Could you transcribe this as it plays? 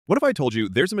What if I told you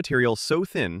there's a material so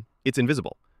thin, it's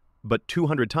invisible, but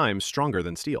 200 times stronger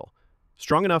than steel?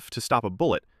 Strong enough to stop a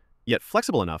bullet, yet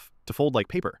flexible enough to fold like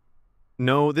paper.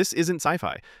 No, this isn't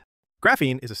sci-fi.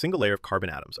 Graphene is a single layer of carbon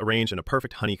atoms arranged in a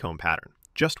perfect honeycomb pattern,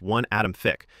 just one atom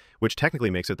thick, which technically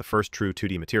makes it the first true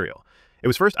 2D material. It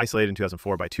was first isolated in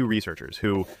 2004 by two researchers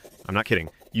who, I'm not kidding,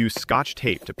 used Scotch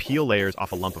tape to peel layers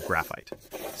off a lump of graphite.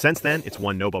 Since then, it's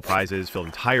won Nobel Prizes, filled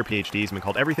entire PhDs, and been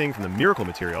called everything from the miracle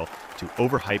material to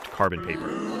overhyped carbon paper.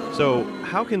 So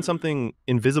how can something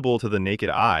invisible to the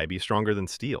naked eye be stronger than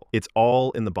steel? It's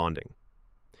all in the bonding.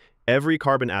 Every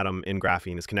carbon atom in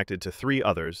graphene is connected to three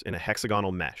others in a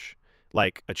hexagonal mesh,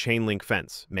 like a chain link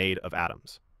fence made of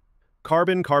atoms.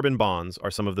 Carbon-carbon bonds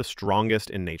are some of the strongest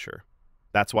in nature.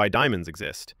 That's why diamonds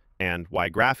exist, and why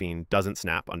graphene doesn't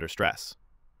snap under stress.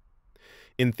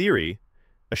 In theory,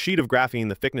 a sheet of graphene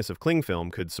the thickness of cling film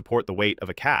could support the weight of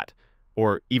a cat,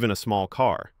 or even a small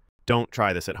car. Don't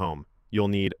try this at home. You'll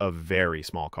need a very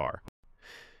small car.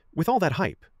 With all that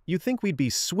hype, you'd think we'd be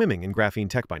swimming in graphene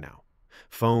tech by now.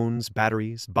 Phones,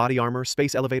 batteries, body armor,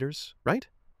 space elevators, right?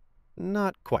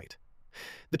 Not quite.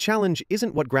 The challenge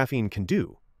isn't what graphene can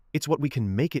do, it's what we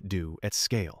can make it do at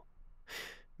scale.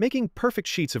 Making perfect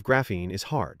sheets of graphene is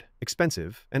hard,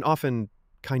 expensive, and often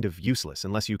kind of useless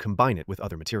unless you combine it with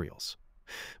other materials.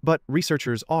 But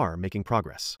researchers are making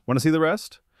progress. Want to see the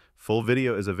rest? Full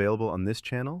video is available on this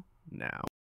channel now.